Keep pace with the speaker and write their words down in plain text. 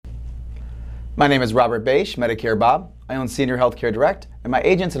My name is Robert Bache, Medicare Bob. I own Senior Healthcare Direct, and my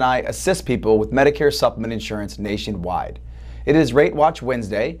agents and I assist people with Medicare supplement insurance nationwide. It is Rate Watch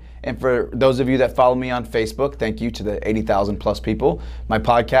Wednesday, and for those of you that follow me on Facebook, thank you to the 80,000 plus people, my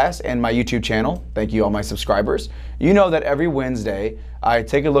podcast and my YouTube channel, thank you all my subscribers. You know that every Wednesday I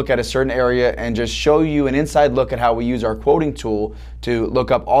take a look at a certain area and just show you an inside look at how we use our quoting tool to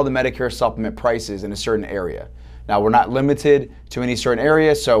look up all the Medicare supplement prices in a certain area. Now, we're not limited to any certain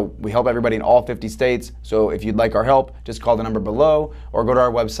area, so we help everybody in all 50 states. So if you'd like our help, just call the number below or go to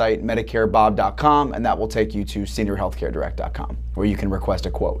our website, MedicareBob.com, and that will take you to SeniorHealthCareDirect.com, where you can request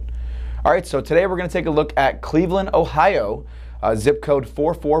a quote. All right, so today we're going to take a look at Cleveland, Ohio, zip code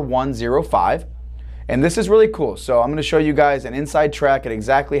 44105. And this is really cool. So I'm going to show you guys an inside track at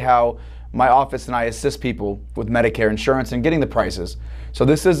exactly how my office and I assist people with Medicare insurance and getting the prices. So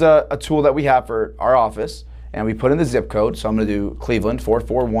this is a tool that we have for our office. And we put in the zip code, so I'm going to do Cleveland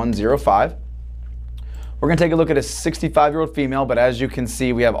 44105. We're going to take a look at a 65-year-old female, but as you can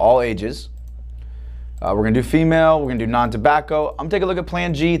see, we have all ages. We're going to do female, we're going to do non-tobacco. I'm going to take a look at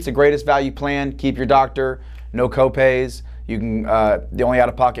Plan G. It's the greatest value plan. Keep your doctor, no copays. You can, the only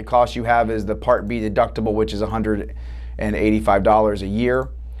out-of-pocket cost you have is the Part B deductible, which is $185 a year.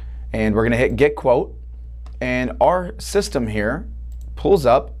 And we're going to hit Get Quote. And our system here pulls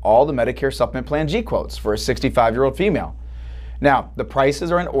up all the Medicare Supplement Plan G quotes for a 65-year-old female. Now, the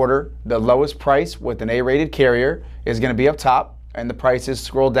prices are in order. The lowest price with an A-rated carrier is going to be up top, and the prices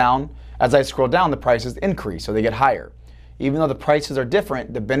scroll down. As I scroll down, the prices increase, so they get higher. Even though the prices are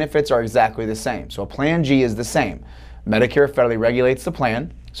different, the benefits are exactly the same. So a Plan G is the same. Medicare federally regulates the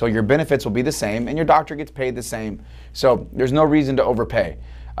plan, so your benefits will be the same, and your doctor gets paid the same. So there's no reason to overpay.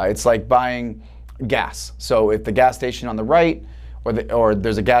 It's like buying gas. So if the gas station on the right or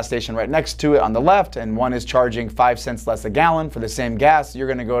there's a gas station right next to it on the left, and one is charging 5 cents less a gallon for the same gas, you're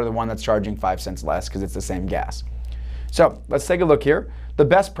going to go to the one that's charging 5 cents less because it's the same gas. So let's take a look here. The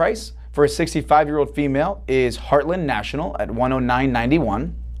best price for a 65-year-old female is Heartland National at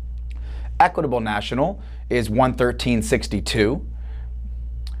 $109.91. Equitable National is $113.62.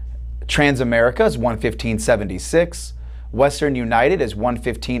 Transamerica is $115.76. Western United is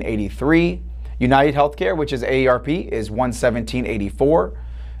 $115.83. United Healthcare, which is AARP, is $117.84.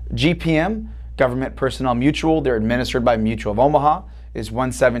 GPM, Government Personnel Mutual, they're administered by Mutual of Omaha, is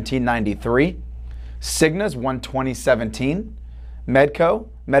 $117.93. Cigna is $120.17. Medico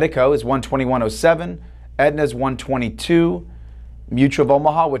is $121.07. Aetna is $122. Mutual of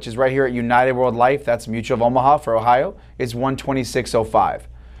Omaha, which is right here at United World Life, that's Mutual of Omaha for Ohio, is $126.05.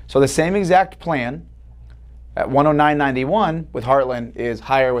 So the same exact plan at $109.91 with Heartland is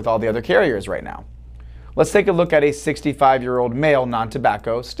higher with all the other carriers right now. Let's take a look at a 65-year-old male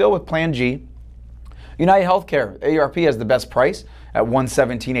non-tobacco, still with Plan G. United Healthcare, AARP has the best price at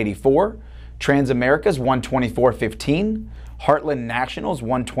 $117.84. Transamerica is $124.15. Heartland National is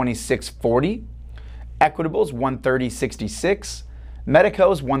 $126.40. Equitable is $130.66.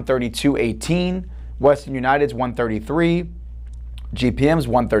 Medico is $132.18. Western United is $133. GPM is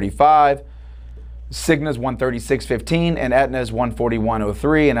 $135. Cigna is $136.15, and Aetna is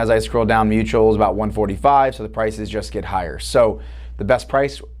 $141.03, and as I scroll down, Mutual is about $145, so the prices just get higher. So the best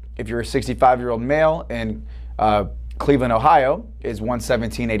price, if you're a 65-year-old male in Cleveland, Ohio, is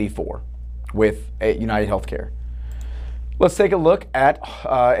 $117.84 with United Healthcare. Let's take a look at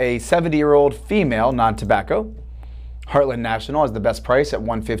a 70-year-old female non-tobacco. Heartland National has the best price at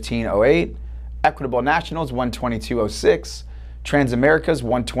 $115.08. Equitable National is $122.06. Transamerica is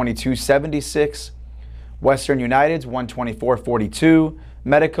 $122.76. Western United's $124.42,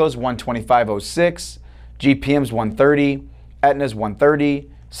 Medico's $125.06, GPM's $130, Aetna's $130,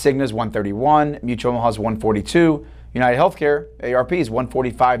 Cigna's $131, Mutual Omaha's $142, United Healthcare, AARP is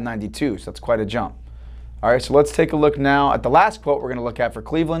 $145.92, so that's quite a jump. All right, so let's take a look now at the last quote we're going to look at for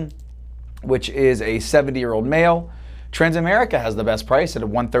Cleveland, which is a 70-year-old male. Transamerica has the best price at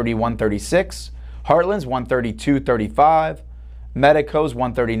 $131.36, Heartland's $132.35, Medico's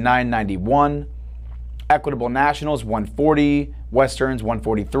 $139.91, Equitable National's $140, Western's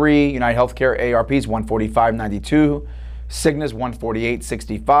 $143, United Healthcare AARP's $145.92, Cigna's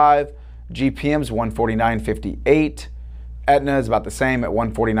 $148.65, GPM's $149.58, Aetna is about the same at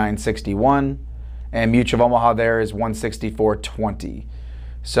 $149.61, and Mutual of Omaha there is $164.20.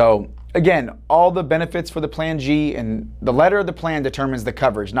 So again, all the benefits for the Plan G, and the letter of the plan determines the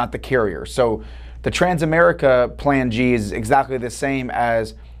coverage, not the carrier. So the Transamerica Plan G is exactly the same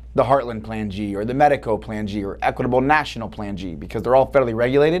as the Heartland Plan G or the Medico Plan G or Equitable National Plan G, because they're all federally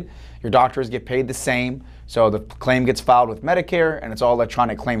regulated. Your doctors get paid the same. So the claim gets filed with Medicare and it's all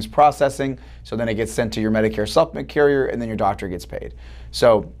electronic claims processing. So then it gets sent to your Medicare supplement carrier and then your doctor gets paid.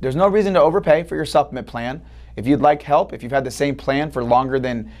 So there's no reason to overpay for your supplement plan. If you'd like help, if you've had the same plan for longer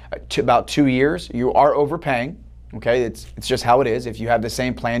than about 2 years, you are overpaying. Okay, it's just how it is. If you have the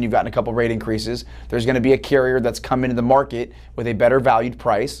same plan, you've gotten a couple rate increases, there's going to be a carrier that's come into the market with a better valued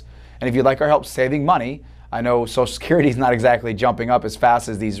price. And if you'd like our help saving money, I know Social Security is not exactly jumping up as fast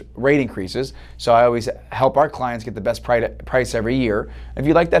as these rate increases, so I always help our clients get the best price every year. If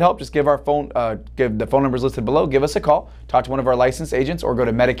you'd like that help, just give the phone numbers listed below, give us a call, talk to one of our licensed agents, or go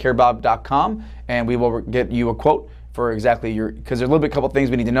to MedicareBob.com and we will get you a quote for exactly because there's a couple things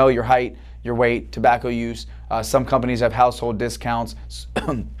we need to know: your height, your weight, tobacco use. Some companies have household discounts.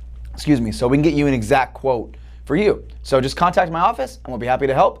 Excuse me. So we can get you an exact quote for you. So just contact my office and we'll be happy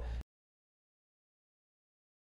to help.